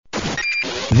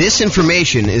This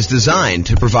information is designed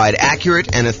to provide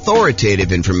accurate and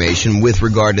authoritative information with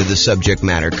regard to the subject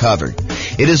matter covered.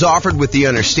 It is offered with the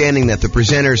understanding that the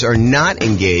presenters are not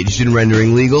engaged in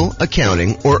rendering legal,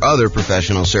 accounting, or other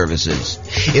professional services.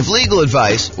 If legal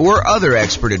advice or other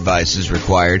expert advice is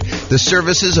required, the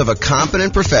services of a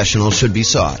competent professional should be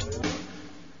sought.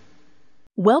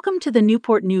 Welcome to the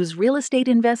Newport News Real Estate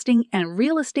Investing and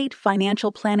Real Estate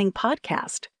Financial Planning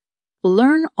Podcast.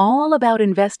 Learn all about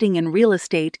investing in real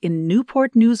estate in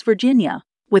Newport News, Virginia,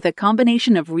 with a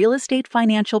combination of real estate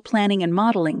financial planning and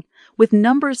modeling, with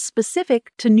numbers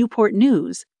specific to Newport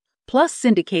News, plus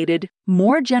syndicated,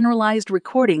 more generalized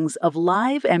recordings of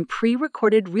live and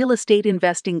pre-recorded real estate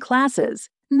investing classes,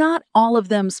 not all of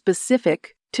them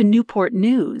specific to Newport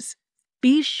News.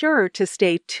 Be sure to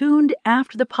stay tuned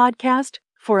after the podcast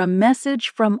for a message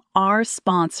from our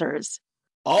sponsors.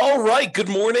 All right. Good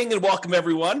morning and welcome,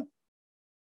 everyone.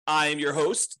 I am your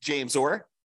host, James Orr.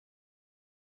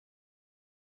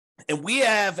 And we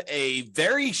have a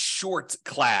very short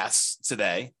class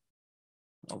today,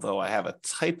 although I have a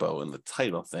typo in the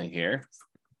title thing here.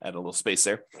 Add a little space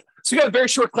there. So we got a very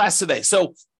short class today.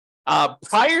 So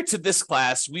prior to this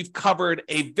class, we've covered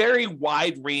a very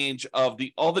wide range of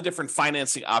all the different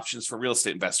financing options for real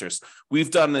estate investors.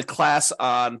 We've done a class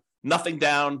on nothing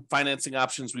down financing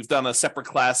options. We've done a separate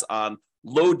class on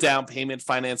low down payment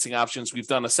financing options. We've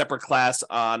done a separate class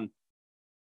on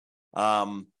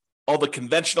all the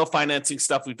conventional financing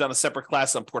stuff. We've done a separate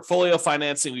class on portfolio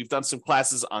financing. We've done some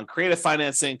classes on creative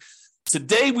financing.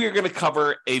 Today, we are going to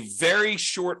cover a very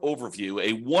short overview,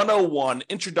 a 101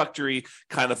 introductory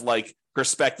kind of like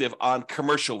perspective on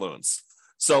commercial loans.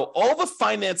 So all the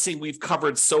financing we've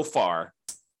covered so far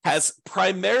has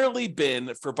primarily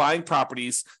been for buying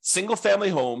properties,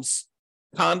 single-family homes,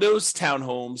 condos,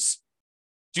 townhomes,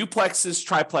 duplexes,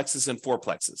 triplexes, and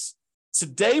fourplexes.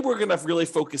 Today, we're going to really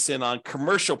focus in on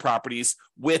commercial properties,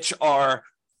 which are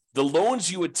the loans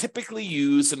you would typically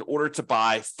use in order to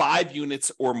buy 5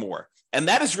 units or more. And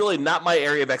that is really not my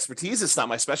area of expertise. It's not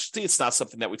my specialty. It's not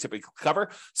something that we typically cover.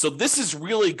 So this is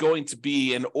really going to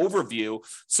be an overview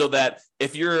so that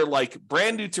if you're like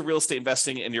brand new to real estate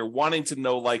investing and you're wanting to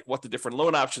know like what the different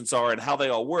loan options are and how they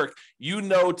all work, you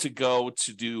know to go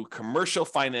to do commercial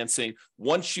financing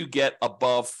once you get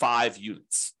above 5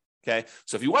 units. Okay,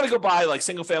 so if you want to go buy like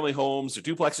single family homes or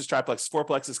duplexes, triplexes,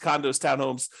 fourplexes, condos,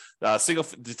 townhomes,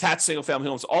 detached single family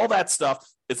homes, all that stuff,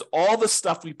 it's all the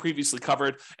stuff we previously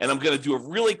covered. And I'm going to do a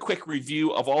really quick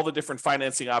review of all the different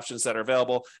financing options that are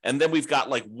available. And then we've got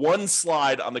like one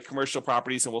slide on the commercial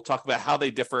properties and we'll talk about how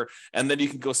they differ. And then you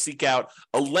can go seek out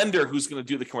a lender who's going to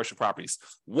do the commercial properties.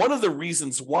 One of the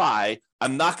reasons why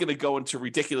I'm not going to go into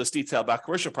ridiculous detail about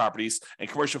commercial properties and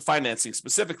commercial financing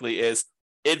specifically is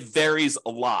it varies a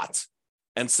lot.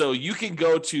 And so you can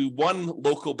go to one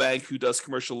local bank who does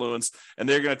commercial loans, and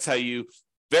they're going to tell you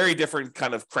very different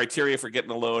kind of criteria for getting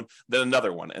a loan than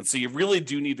another one. And so you really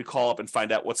do need to call up and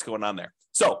find out what's going on there.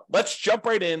 So let's jump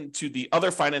right into the other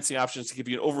financing options to give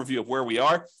you an overview of where we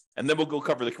are, and then we'll go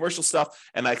cover the commercial stuff.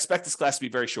 And I expect this class to be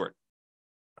very short.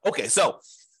 Okay, so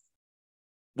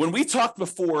when we talked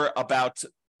before about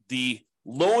the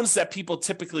loans that people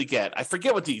typically get, I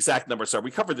forget what the exact numbers are.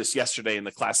 We covered this yesterday in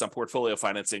the class on portfolio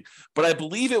financing, but I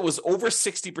believe it was over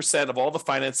 60% of all the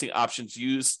financing options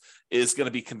used is going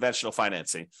to be conventional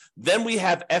financing. Then we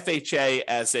have FHA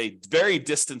as a very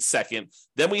distant second.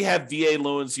 Then we have VA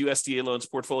loans, USDA loans,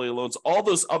 portfolio loans, all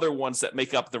those other ones that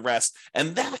make up the rest.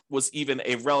 And that was even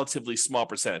a relatively small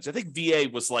percentage. I think VA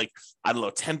was like,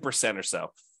 10% or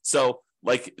so. So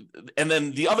and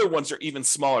then the other ones are even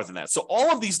smaller than that. So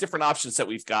all of these different options that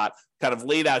we've got kind of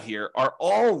laid out here are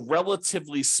all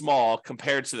relatively small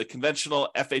compared to the conventional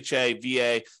FHA,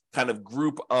 VA kind of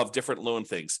group of different loan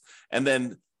things. And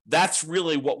then that's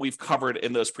really what we've covered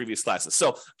in those previous classes.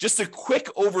 So just a quick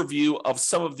overview of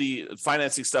some of the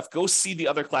financing stuff. Go see the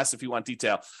other class if you want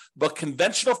detail. But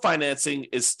conventional financing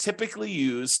is typically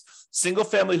used single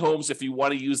family homes if you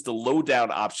want to use the low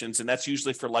down options. And that's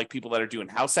usually for like people that are doing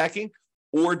house hacking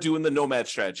or doing the nomad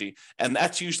strategy. And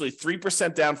that's usually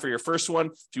 3% down for your first one,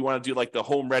 if you want to do like the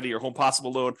home ready or home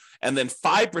possible loan, and then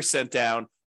 5% down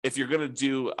if you're going to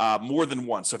do more than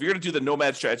one. So if you're going to do the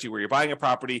nomad strategy where you're buying a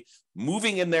property,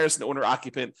 moving in there as an owner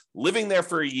occupant, living there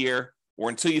for a year, or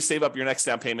until you save up your next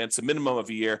down payment, it's a minimum of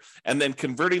a year, and then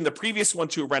converting the previous one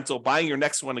to a rental, buying your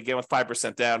next one again with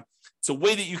 5% down. It's a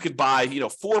way that you could buy,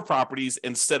 4 properties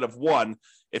instead of one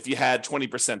if you had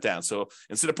 20% down. So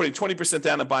instead of putting 20%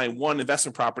 down and buying one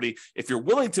investment property, if you're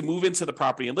willing to move into the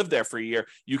property and live there for a year,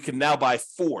 you can now buy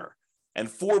 4.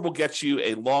 And 4 will get you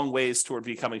a long ways toward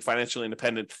becoming financially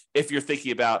independent if you're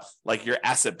thinking about like your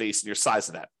asset base and your size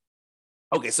of that.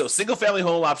 Okay, so single family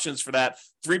home options for that,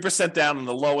 3% down on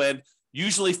the low end,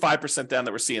 usually 5% down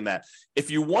that we're seeing that.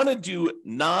 If you want to do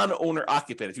non-owner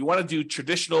occupant, if you want to do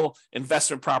traditional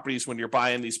investment properties when you're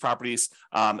buying these properties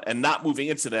and not moving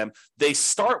into them, they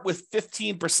start with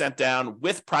 15% down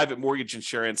with private mortgage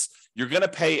insurance. You're going to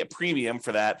pay a premium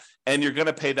for that, and you're going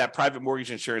to pay that private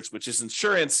mortgage insurance, which is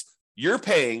insurance you're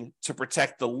paying to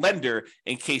protect the lender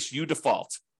in case you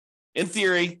default. In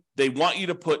theory, they want you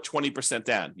to put 20%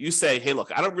 down. You say, hey,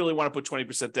 look, I don't really want to put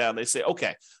 20% down. They say,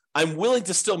 okay, I'm willing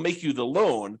to still make you the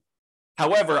loan.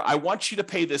 However, I want you to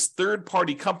pay this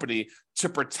third-party company to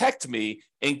protect me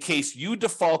in case you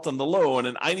default on the loan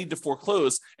and I need to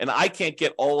foreclose and I can't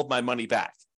get all of my money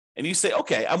back. And you say,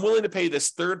 okay, I'm willing to pay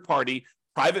this third-party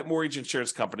private mortgage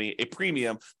insurance company a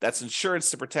premium that's insurance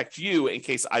to protect you in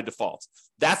case I default.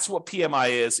 That's what PMI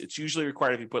is. It's usually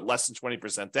required if you put less than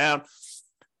 20% down.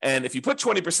 And if you put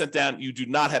 20% down, you do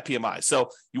not have PMI.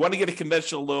 So you want to get a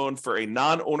conventional loan for a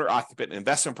non-owner occupant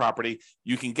investment property.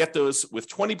 You can get those with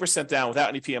 20% down without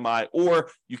any PMI, or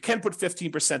you can put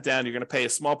 15% down. You're going to pay a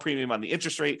small premium on the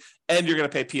interest rate, and you're going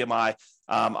to pay PMI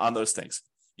on those things.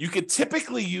 You could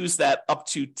typically use that up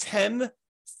to 10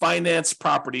 finance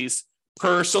properties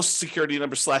per Social Security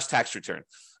number / tax return.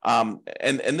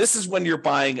 And this is when you're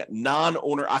buying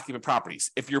non-owner occupant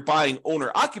properties. If you're buying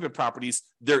owner occupant properties,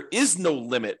 there is no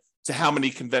limit to how many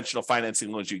conventional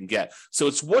financing loans you can get. So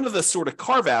it's one of the sort of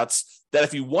carve outs that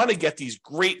if you want to get these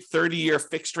great 30-year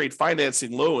fixed rate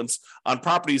financing loans on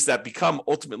properties that become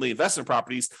ultimately investment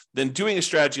properties, then doing a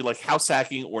strategy like house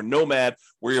hacking or Nomad,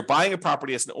 where you're buying a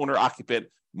property as an owner occupant,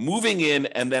 moving in,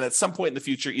 and then at some point in the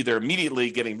future, either immediately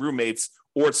getting roommates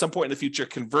or at some point in the future,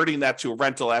 converting that to a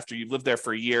rental after you've lived there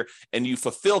for a year and you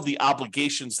fulfill the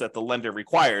obligations that the lender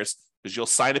requires, because you'll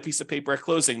sign a piece of paper at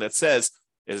closing that says,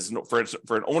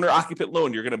 for an owner-occupant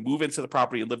loan, you're going to move into the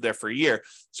property and live there for a year.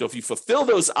 So if you fulfill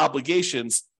those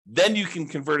obligations, then you can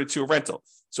convert it to a rental.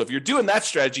 So if you're doing that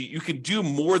strategy, you can do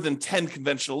more than 10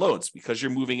 conventional loans because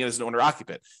you're moving in as an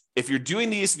owner-occupant. If you're doing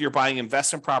these and you're buying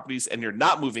investment properties and you're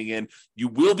not moving in, you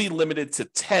will be limited to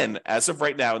 10 as of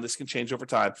right now, and this can change over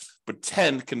time, but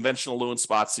 10 conventional loan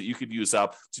spots that you could use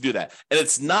up to do that. And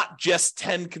it's not just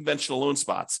 10 conventional loan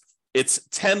spots. It's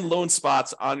 10 loan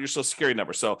spots on your Social Security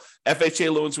number. So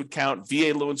FHA loans would count,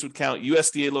 VA loans would count,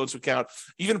 USDA loans would count,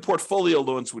 even portfolio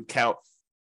loans would count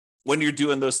when you're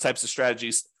doing those types of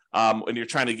strategies, when you're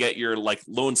trying to get your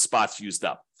loan spots used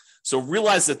up. So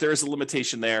realize that there is a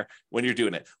limitation there when you're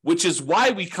doing it, which is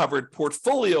why we covered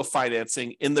portfolio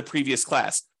financing in the previous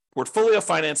class. Portfolio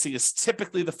financing is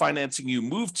typically the financing you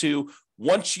move to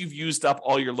once you've used up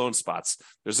all your loan spots.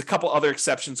 There's a couple other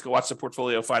exceptions. Go watch the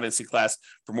portfolio financing class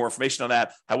for more information on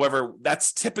that. However,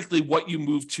 that's typically what you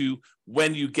move to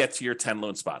when you get to your 10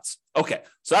 loan spots. Okay,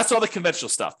 so that's all the conventional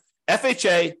stuff.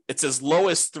 FHA, it's as low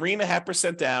as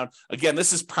 3.5% down. Again,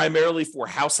 this is primarily for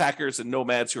house hackers and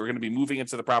nomads who are going to be moving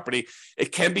into the property.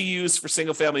 It can be used for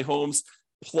single-family homes,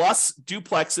 plus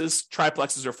duplexes,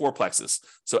 triplexes, or fourplexes.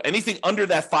 So anything under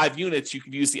that 5 units, you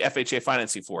can use the FHA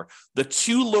financing for. The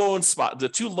two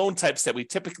loan types that we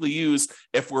typically use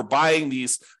if we're buying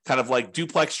these kind of like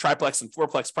duplex, triplex, and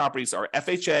fourplex properties are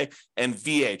FHA and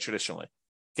VA traditionally.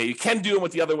 Okay, you can do them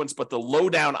with the other ones, but the low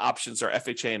down options are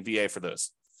FHA and VA for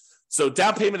those. So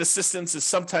down payment assistance is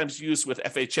sometimes used with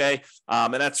FHA,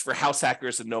 and that's for house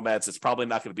hackers and nomads. It's probably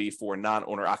not going to be for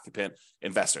non-owner occupant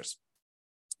investors.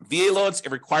 VA loans,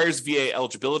 it requires VA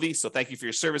eligibility. So thank you for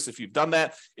your service if you've done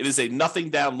that. It is a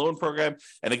nothing down loan program.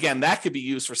 And again, that could be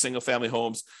used for single family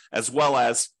homes as well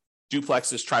as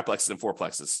duplexes, triplexes, and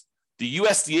fourplexes. The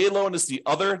USDA loan is the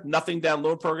other nothing down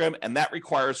loan program, and that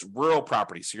requires rural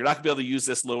property. So you're not going to be able to use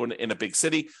this loan in a big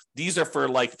city. These are for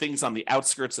like things on the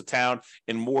outskirts of town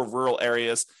in more rural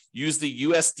areas. Use the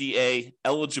USDA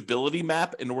eligibility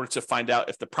map in order to find out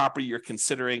if the property you're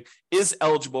considering is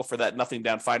eligible for that nothing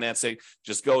down financing.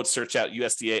 Just go and search out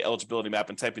USDA eligibility map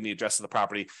and type in the address of the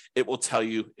property. It will tell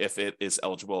you if it is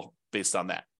eligible based on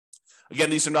that. Again,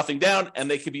 these are nothing down,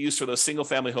 and they can be used for those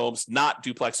single-family homes, not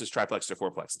duplexes, triplexes, or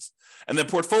fourplexes. And then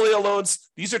portfolio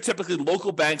loans, these are typically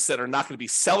local banks that are not going to be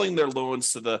selling their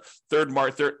loans to the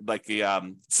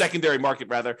secondary market,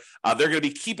 rather. They're going to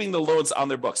be keeping the loans on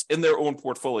their books in their own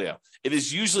portfolio. It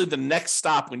is usually the next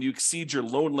stop when you exceed your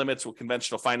loan limits with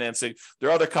conventional financing. There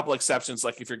are other couple exceptions,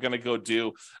 like if you're going to go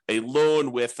do a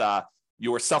loan with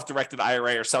your self-directed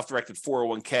IRA or self-directed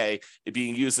 401k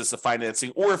being used as a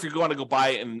financing, or if you're going to go buy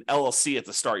an LLC at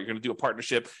the start, you're going to do a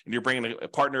partnership and you're bringing a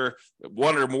partner,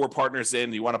 one or more partners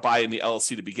in, you want to buy in the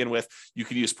LLC to begin with, you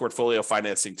can use portfolio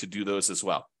financing to do those as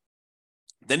well.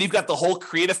 Then you've got the whole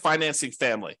creative financing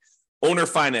family, owner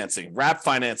financing, wrap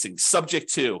financing,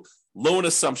 subject to. loan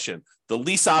assumption, the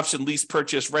lease option, lease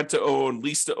purchase, rent to own,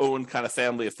 lease to own kind of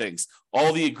family of things.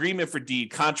 All the agreement for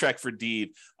deed, contract for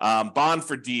deed, bond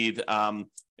for deed,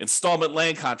 installment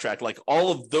land contract, like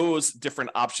all of those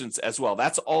different options as well.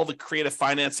 That's all the creative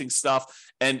financing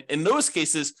stuff. And in those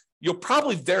cases, you'll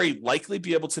probably very likely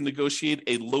be able to negotiate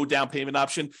a low down payment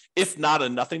option, if not a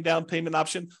nothing down payment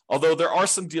option, although there are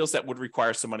some deals that would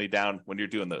require some money down when you're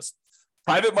doing those.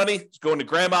 Private money, going to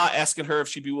grandma, asking her if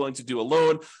she'd be willing to do a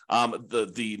loan.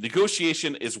 The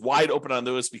negotiation is wide open on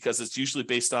those because it's usually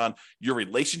based on your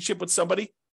relationship with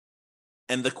somebody.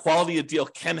 And the quality of deal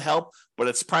can help, but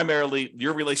it's primarily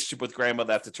your relationship with grandma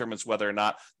that determines whether or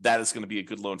not that is going to be a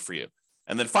good loan for you.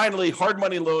 And then finally, hard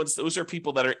money loans. Those are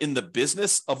people that are in the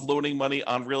business of loaning money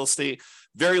on real estate,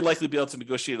 very likely be able to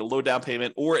negotiate a low down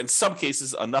payment, or in some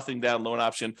cases, a nothing down loan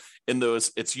option. In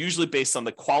those, it's usually based on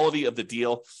the quality of the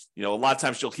deal. You know, a lot of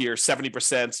times you'll hear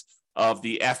 70% of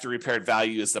the after repaired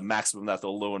value is the maximum that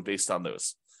they'll loan based on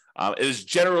those. It is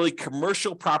generally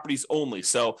commercial properties only.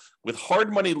 So with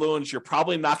hard money loans, you're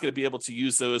probably not going to be able to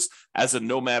use those as a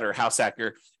nomad or house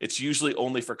hacker. It's usually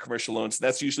only for commercial loans.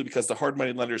 That's usually because the hard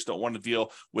money lenders don't want to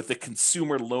deal with the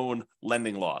consumer loan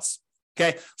lending laws.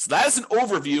 Okay, so that is an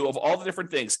overview of all the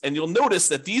different things. And you'll notice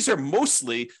that these are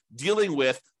mostly dealing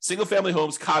with single family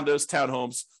homes, condos,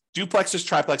 townhomes, duplexes,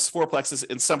 triplexes, fourplexes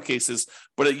in some cases,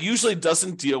 but it usually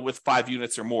doesn't deal with 5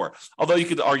 units or more. Although you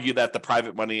could argue that the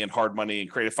private money and hard money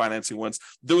and creative financing ones,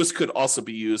 those could also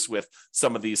be used with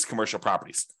some of these commercial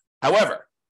properties. However,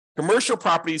 commercial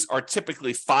properties are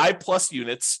typically 5+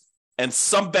 units, and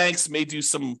some banks may do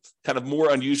some kind of more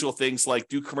unusual things like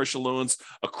do commercial loans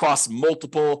across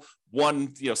multiple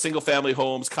single family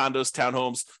homes, condos,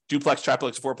 townhomes, duplex,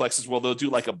 triplex, fourplexes. Well, they'll do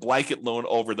like a blanket loan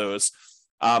over those.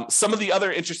 Some of the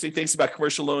other interesting things about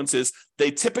commercial loans is they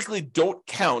typically don't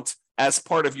count as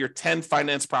part of your 10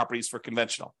 finance properties for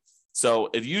conventional. So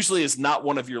it usually is not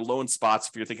one of your loan spots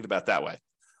if you're thinking about it that way.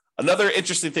 Another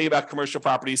interesting thing about commercial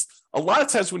properties, a lot of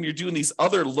times when you're doing these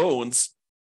other loans,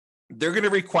 they're going to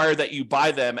require that you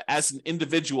buy them as an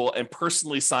individual and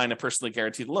personally sign and personally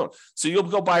guarantee the loan. So you'll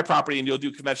go buy a property and you'll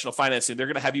do conventional financing. They're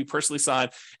going to have you personally sign,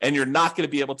 and you're not going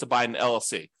to be able to buy an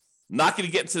LLC. Not going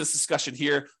to get into this discussion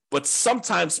here, but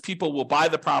sometimes people will buy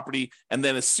the property, and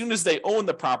then as soon as they own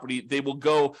the property, they will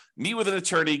go meet with an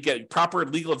attorney, get proper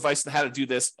legal advice on how to do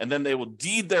this, and then they will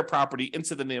deed their property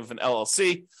into the name of an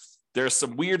LLC. There's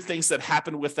some weird things that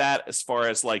happen with that as far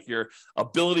as like your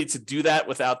ability to do that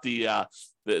without the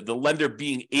lender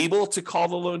being able to call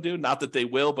the loan due. Not that they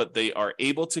will, but they are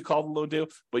able to call the loan due.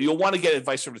 But you'll want to get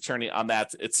advice from an attorney on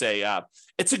that. It's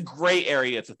a gray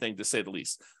area to say the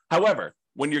least. However,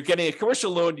 when you're getting a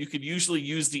commercial loan, you could usually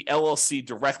use the LLC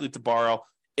directly to borrow.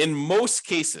 In most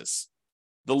cases,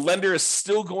 the lender is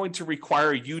still going to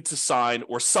require you to sign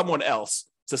or someone else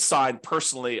to sign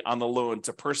personally on the loan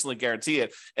to personally guarantee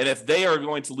it. And if they are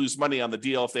going to lose money on the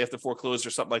deal, if they have to foreclose or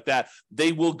something like that,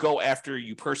 they will go after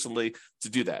you personally to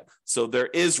do that. So there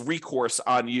is recourse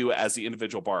on you as the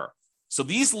individual borrower. So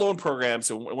these loan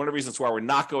programs, and one of the reasons why we're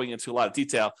not going into a lot of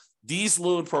detail, these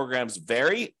loan programs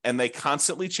vary and they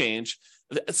constantly change.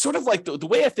 It's sort of like the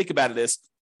way I think about it is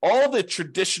all the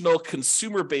traditional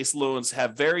consumer-based loans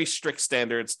have very strict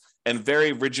standards and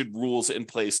very rigid rules in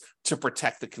place to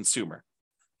protect the consumer.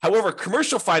 However,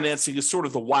 commercial financing is sort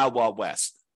of the wild, wild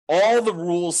west. All the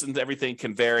rules and everything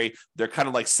can vary. They're kind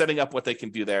of like setting up what they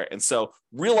can do there. And so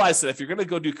realize that if you're going to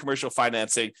go do commercial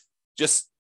financing, just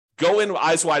go in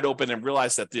eyes wide open and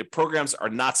realize that the programs are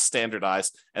not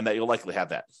standardized and that you'll likely have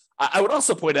that. I would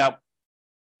also point out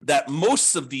that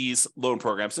most of these loan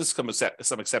programs, there's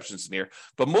some exceptions in here,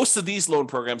 but most of these loan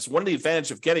programs, one of the advantages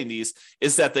of getting these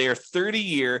is that they are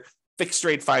 30-year fixed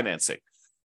rate financing.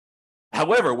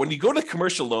 However, when you go to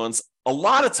commercial loans, a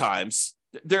lot of times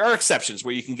there are exceptions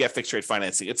where you can get fixed rate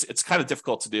financing. It's kind of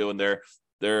difficult to do, and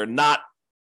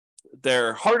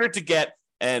they're harder to get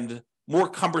and more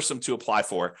cumbersome to apply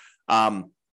for.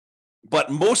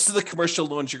 But most of the commercial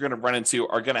loans you're going to run into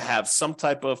are going to have some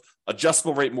type of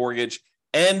adjustable rate mortgage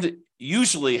and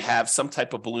usually have some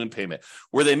type of balloon payment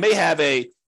where they may have a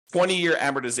 20-year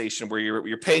amortization where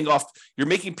you're paying off, you're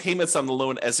making payments on the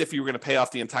loan as if you were going to pay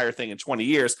off the entire thing in 20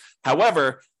 years.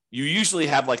 However, you usually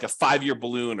have like a 5-year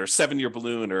balloon or 7-year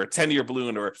balloon or a 10-year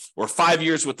balloon or 5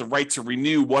 years with the right to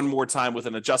renew one more time with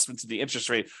an adjustment to the interest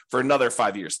rate for another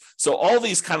 5 years. So all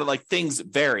these kind of like things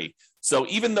vary. So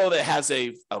even though that has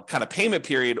a kind of payment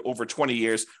period over 20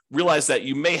 years, realize that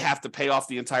you may have to pay off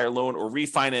the entire loan or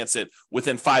refinance it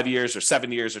within 5 years or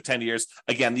 7 years or 10 years.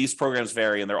 Again, these programs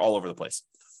vary and they're all over the place.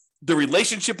 The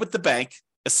relationship with the bank,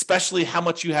 especially how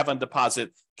much you have on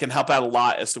deposit, can help out a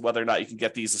lot as to whether or not you can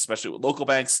get these, especially with local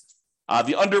banks.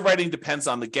 The underwriting depends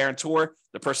on the guarantor,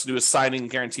 the person who is signing and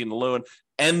guaranteeing the loan,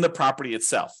 and the property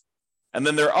itself. And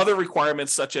then there are other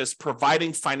requirements such as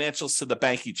providing financials to the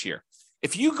bank each year.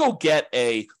 If you go get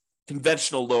a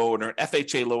conventional loan or an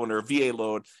FHA loan or a VA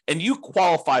loan and you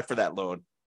qualify for that loan,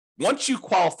 once you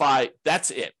qualify,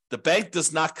 that's it. The bank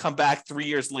does not come back 3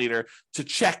 years later to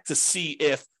check to see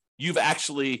if you've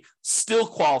actually still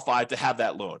qualified to have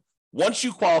that loan. Once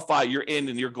you qualify, you're in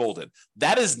and you're golden.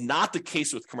 That is not the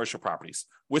case with commercial properties.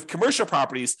 With commercial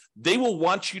properties, they will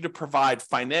want you to provide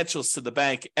financials to the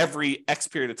bank every X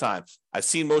period of time. I've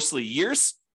seen mostly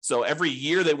years. So every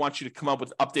year they want you to come up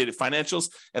with updated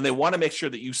financials, and they want to make sure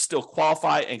that you still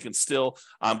qualify and can still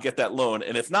get that loan.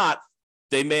 And if not,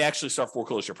 they may actually start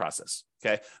foreclosure process.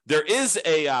 Okay. There is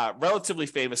a relatively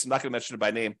famous, I'm not going to mention it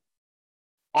by name,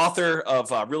 author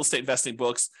of real estate investing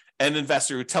books, an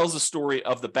investor who tells the story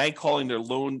of the bank calling their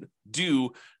loan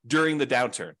due during the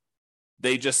downturn.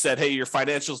 They just said, hey, your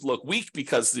financials look weak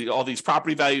because all these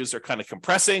property values are kind of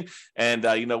compressing. And,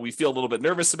 we feel a little bit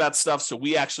nervous about stuff. So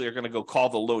we actually are going to go call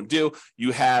the loan due.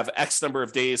 You have X number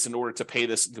of days in order to pay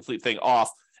this complete thing off.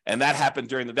 And that happened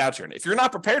during the downturn. If you're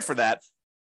not prepared for that,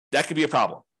 that could be a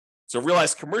problem. So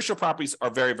realize commercial properties are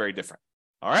very, very different.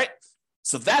 All right.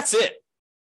 So that's it.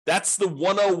 That's the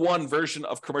 101 version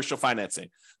of commercial financing.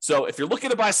 So if you're looking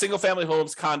to buy single family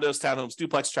homes, condos, townhomes,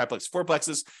 duplex, triplex,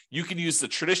 fourplexes, you can use the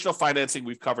traditional financing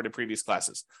we've covered in previous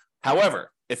classes.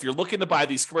 However, if you're looking to buy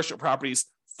these commercial properties,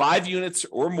 5 units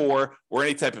or more, or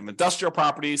any type of industrial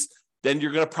properties, then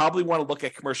you're going to probably want to look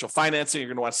at commercial financing. You're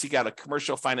going to want to seek out a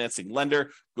commercial financing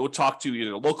lender. Go talk to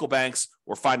either local banks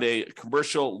or find a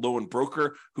commercial loan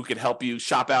broker who can help you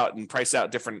shop out and price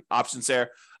out different options there.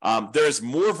 There's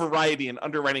more variety in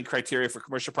underwriting criteria for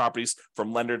commercial properties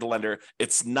from lender to lender.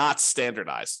 It's not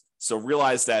standardized. So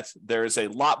realize that there is a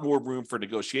lot more room for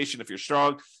negotiation if you're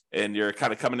strong and you're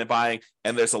kind of coming and buying.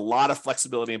 And there's a lot of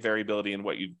flexibility and variability in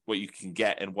what you can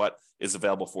get and what is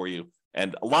available for you.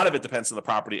 And a lot of it depends on the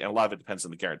property and a lot of it depends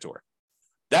on the guarantor.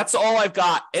 That's all I've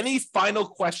got. Any final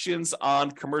questions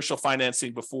on commercial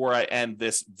financing before I end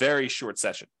this very short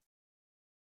session?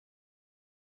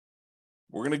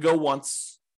 We're going to go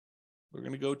once. We're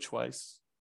going to go twice.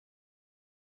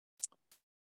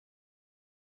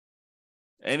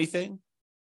 Anything?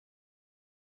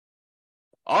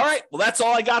 All right. Well, that's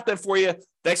all I got then for you.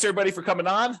 Thanks, everybody, for coming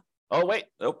on. Oh, wait.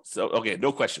 Oh, so, okay.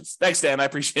 No questions. Thanks, Dan. I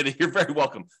appreciate it. You're very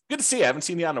welcome. Good to see you. I haven't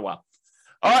seen you in a while.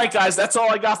 All right, guys. That's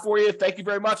all I got for you. Thank you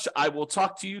very much. I will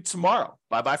talk to you tomorrow.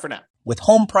 Bye-bye for now. With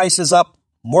home prices up,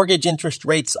 mortgage interest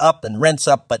rates up, and rents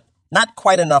up, but not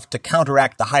quite enough to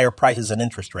counteract the higher prices and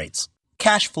interest rates.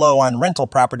 Cash flow on rental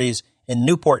properties in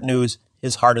Newport News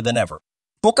is harder than ever.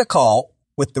 Book a call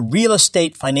with the Real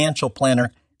Estate Financial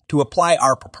Planner to apply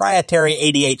our proprietary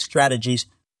 88 strategies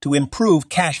to improve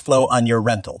cash flow on your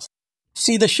rentals.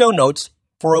 See the show notes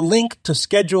for a link to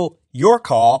schedule your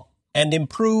call and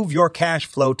improve your cash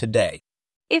flow today.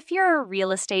 If you're a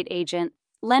real estate agent,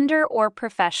 lender, or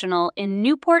professional in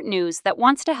Newport News that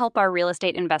wants to help our real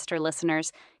estate investor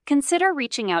listeners, consider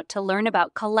reaching out to learn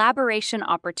about collaboration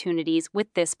opportunities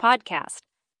with this podcast.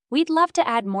 We'd love to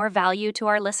add more value to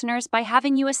our listeners by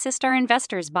having you assist our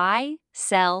investors buy,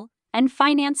 sell, and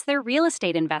finance their real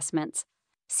estate investments.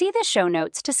 See the show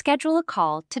notes to schedule a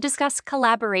call to discuss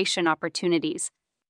collaboration opportunities.